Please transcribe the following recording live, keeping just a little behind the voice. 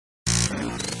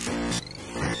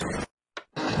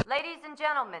Ladies and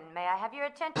gentlemen, may I have your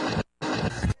attention?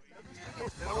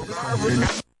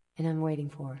 And I'm waiting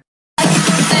for. It's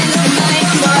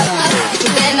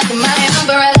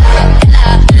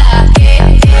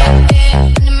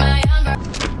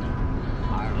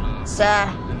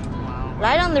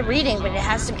light on the reading, but it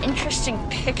has some interesting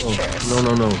pictures.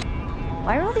 Oh, no.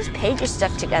 Why are all these pages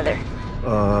stuck together?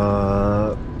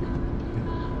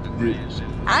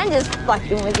 I'm just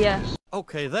fucking with you.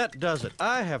 Okay, that does it.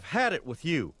 I have had it with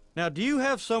you. Now, do you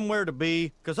have somewhere to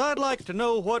be? Because I'd like to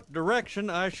know what direction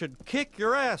I should kick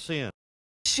your ass in.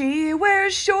 She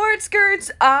wears short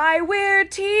skirts, I wear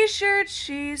t-shirts.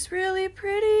 She's really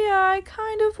pretty, I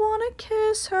kind of want to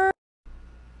kiss her.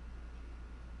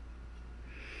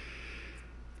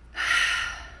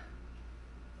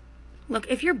 Look,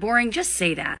 if you're boring, just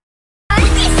say that.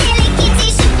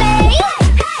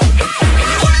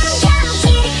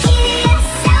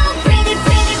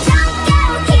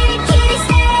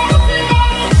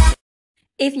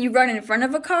 If you run in front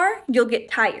of a car, you'll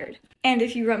get tired. And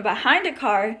if you run behind a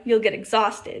car, you'll get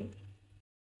exhausted.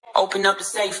 Open up the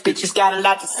safe, bitches got a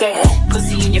lot to say.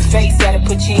 Pussy in your face, gotta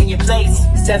put you in your place.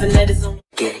 7 letters on.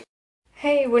 Get it.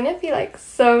 Hey, wouldn't it be like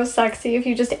so sexy if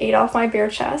you just ate off my bare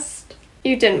chest?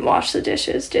 You didn't wash the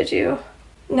dishes, did you?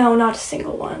 No, not a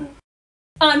single one.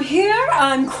 I'm here,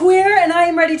 I'm queer, and I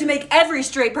am ready to make every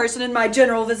straight person in my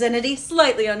general vicinity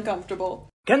slightly uncomfortable.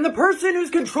 Can the person who's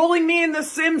controlling me in The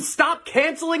Sims stop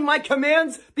canceling my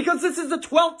commands? Because this is the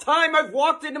 12th time I've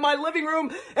walked into my living room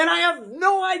and I have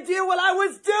no idea what I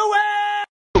was doing!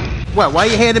 What? Why are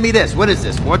you handing me this? What is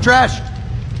this? More trash?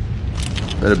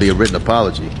 Better be a written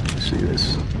apology. Let's see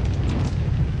this.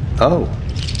 Oh,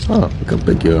 look how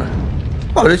big you are.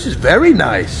 Oh, this is very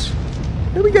nice.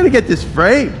 Hey, we gotta get this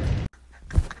framed.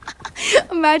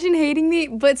 Imagine hating me,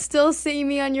 but still seeing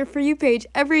me on your For You page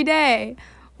every day.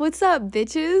 What's up,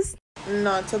 bitches?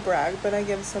 Not to brag, but I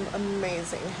give some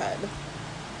amazing head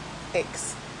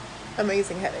aches.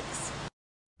 Amazing headaches.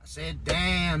 I said,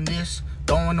 damn, this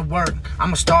going to work.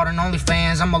 I'ma start an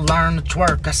OnlyFans, I'ma learn to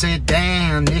twerk. I said,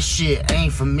 damn, this shit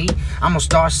ain't for me. I'ma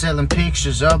start selling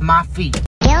pictures of my feet.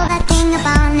 Feel that thing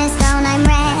upon this stone, I'm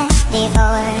ready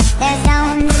for their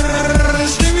stone.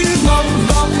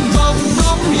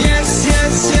 Yes,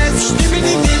 yes, yes.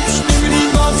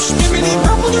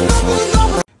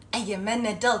 I am an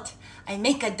adult. I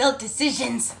make adult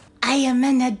decisions. I am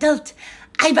an adult.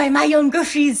 I buy my own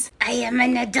groceries. I am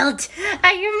an adult.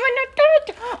 I am an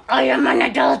adult. I am an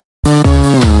adult.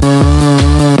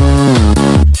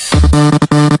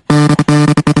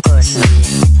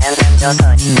 And then just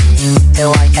touch me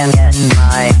till I can get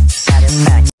my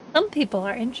satisfaction. Some people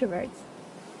are introverts,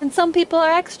 and some people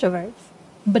are extroverts.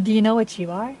 But do you know what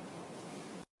you are?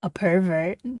 A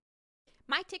pervert.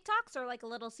 My TikToks are like a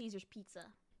Little Caesars pizza.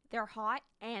 They're hot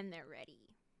and they're ready.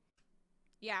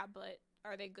 Yeah, but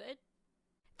are they good?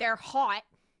 They're hot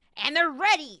and they're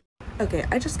ready. Okay,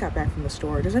 I just got back from the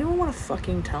store. Does anyone want to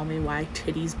fucking tell me why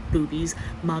titties, boobies,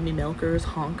 mommy milkers,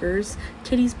 honkers?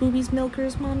 Titties, boobies,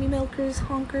 milkers, mommy milkers,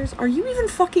 honkers? Are you even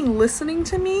fucking listening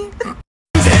to me?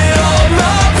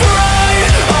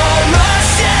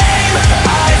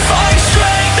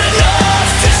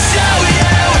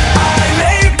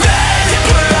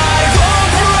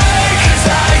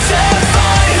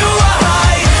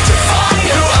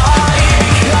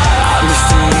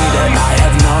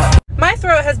 My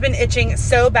throat has been itching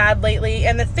so bad lately,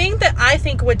 and the thing that I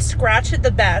think would scratch it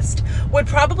the best would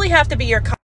probably have to be your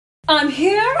I'm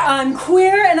here, I'm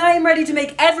queer, and I am ready to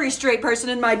make every straight person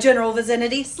in my general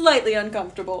vicinity slightly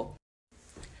uncomfortable.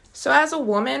 So as a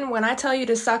woman, when I tell you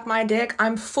to suck my dick,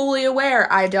 I'm fully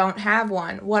aware I don't have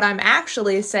one. What I'm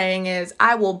actually saying is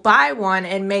I will buy one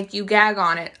and make you gag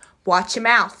on it. Watch your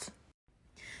mouth.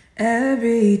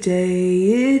 Every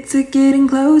day it's a getting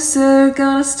closer.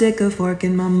 Gonna stick a fork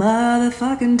in my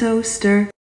motherfucking toaster.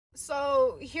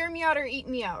 So, hear me out or eat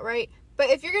me out, right? But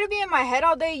if you're gonna be in my head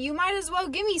all day, you might as well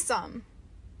give me some.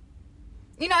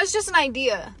 You know, it's just an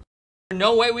idea.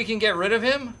 No way we can get rid of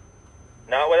him?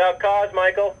 Not without cause,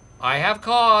 Michael. I have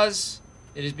cause.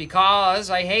 It is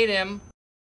because I hate him.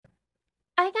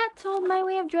 I got told my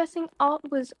way of dressing alt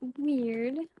was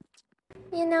weird.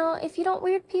 You know, if you don't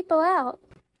weird people out,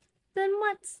 then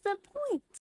what's the point?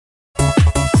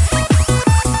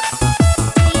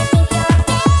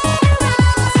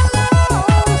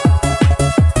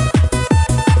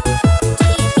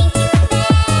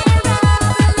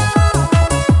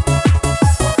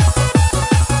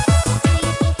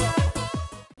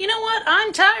 You know what?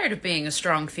 I'm tired of being a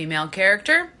strong female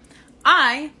character.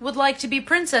 I would like to be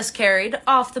princess carried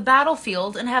off the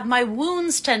battlefield and have my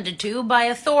wounds tended to by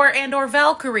a Thor and or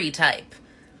Valkyrie type.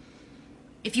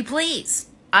 If you please.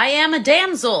 I am a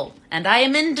damsel, and I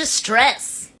am in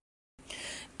distress.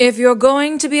 If you're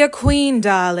going to be a queen,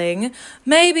 darling,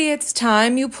 maybe it's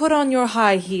time you put on your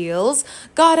high heels,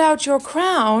 got out your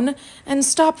crown, and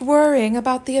stopped worrying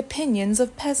about the opinions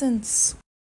of peasants.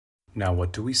 Now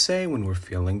what do we say when we're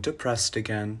feeling depressed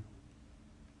again?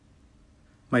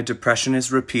 My depression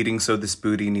is repeating, so this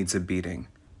booty needs a beating.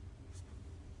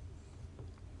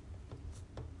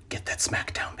 Get that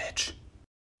smack down, bitch.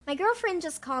 My girlfriend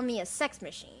just called me a sex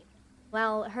machine.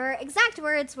 Well, her exact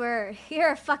words were,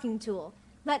 "You're a fucking tool."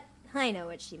 But I know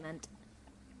what she meant.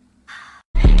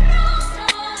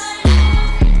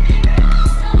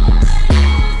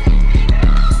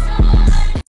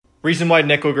 Reason why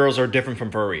Neko girls are different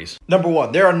from furries. Number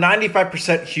 1, they are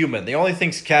 95% human. The only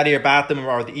things catty about them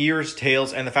are the ears,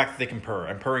 tails, and the fact that they can purr,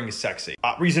 and purring is sexy.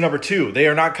 Reason number 2, they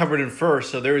are not covered in fur,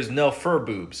 so there is no fur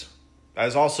boobs. That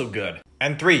is also good.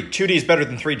 And 3, 2D is better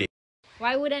than 3D.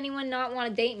 Why would anyone not want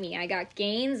to date me? I got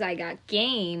gains, I got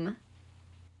game,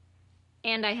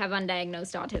 and I have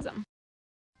undiagnosed autism.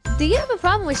 Do you have a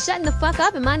problem with shutting the fuck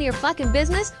up and minding your fucking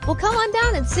business? Well, come on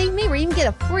down and see me where you can get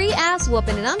a free ass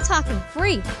whooping, and I'm talking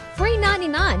free. Free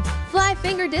 99. Fly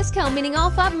finger discount, meaning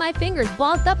all 5 of my fingers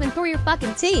balled up and through your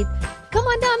fucking teeth. Come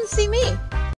on down and see me.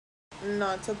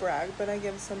 Not to brag, but I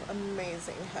give some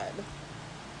amazing head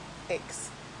aches.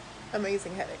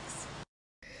 Amazing headaches.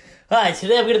 Alright,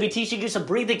 today I'm going to be teaching you some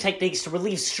breathing techniques to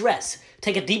relieve stress.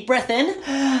 Take a deep breath in,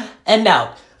 and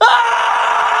out.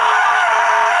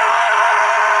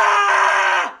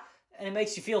 And it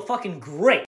makes you feel fucking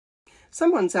great.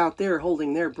 Someone's out there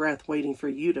holding their breath waiting for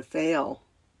you to fail.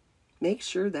 Make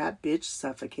sure that bitch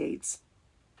suffocates.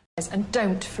 And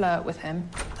don't flirt with him.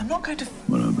 I'm not going to...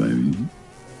 What up, baby?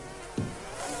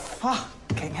 Ah,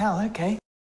 king hell, okay.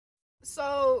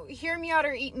 So, hear me out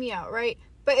or eat me out, right?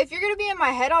 But if you're gonna be in my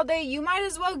head all day, you might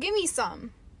as well give me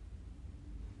some.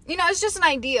 You know, it's just an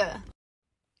idea.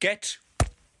 Get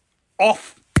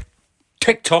off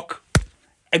TikTok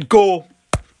and go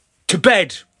to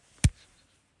bed.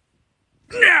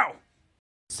 Now!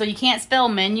 So you can't spell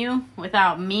menu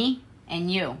without me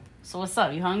and you. So what's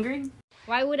up, you hungry?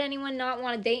 Why would anyone not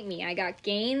want to date me? I got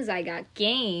gains, I got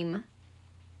game,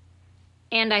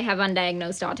 and I have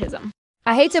undiagnosed autism.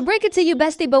 I hate to break it to you,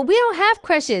 bestie, but we don't have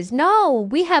crushes. No,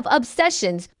 we have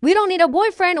obsessions. We don't need a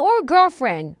boyfriend or a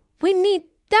girlfriend. We need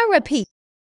therapy.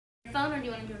 Phone, or do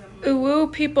you want to do it? Ooh,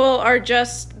 people are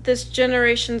just this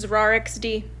generation's raw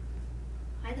XD.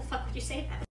 Why the fuck would you say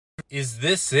that? Is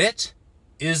this it?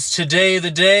 Is today the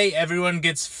day everyone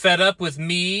gets fed up with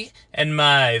me and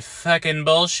my fucking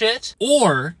bullshit?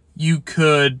 Or you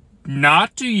could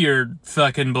not do your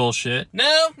fucking bullshit.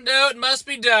 No, it must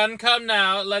be done. Come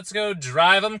now, let's go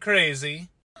drive them crazy.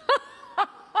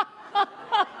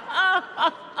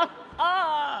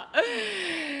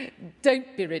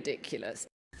 Don't be ridiculous.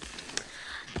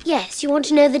 Yes, you want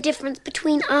to know the difference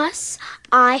between us?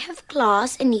 I have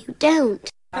class and you don't.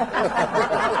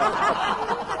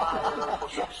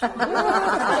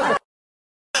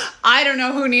 I don't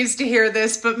know who needs to hear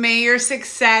this, but may your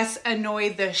success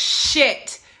annoy the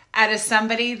shit out of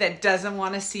somebody that doesn't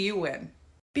want to see you win.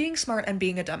 Being smart and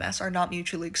being a dumbass are not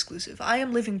mutually exclusive. I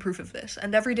am living proof of this,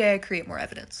 and every day I create more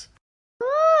evidence.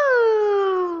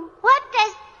 Ooh, what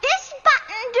does this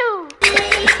button do?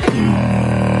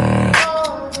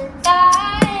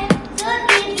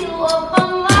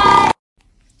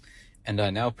 And I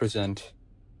now present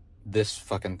this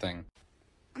fucking thing.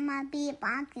 I'm gonna be a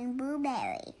fucking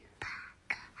blueberry.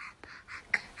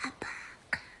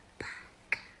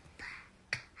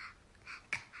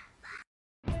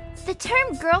 The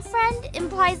term girlfriend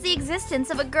implies the existence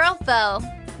of a girl foe.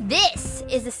 This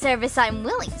is a service I'm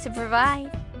willing to provide.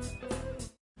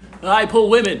 I pull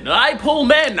women, I pull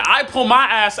men, I pull my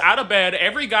ass out of bed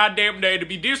every goddamn day to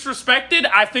be disrespected.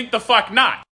 I think the fuck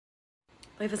not.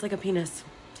 Life is like a penis.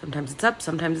 Sometimes it's up,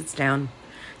 sometimes it's down.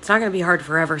 It's not gonna be hard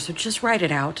forever, so just write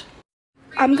it out.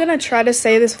 I'm gonna try to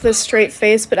say this with a straight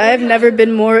face, but I have never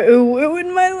been more ooh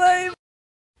in my life.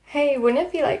 Hey, wouldn't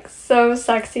it be like so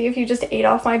sexy if you just ate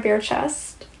off my bare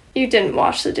chest? You didn't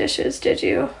wash the dishes, did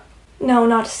you? No,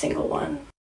 not a single one.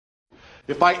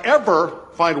 If I ever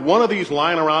find one of these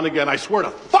lying around again, I swear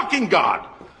to fucking God,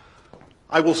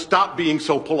 I will stop being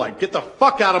so polite. Get the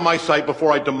fuck out of my sight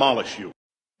before I demolish you.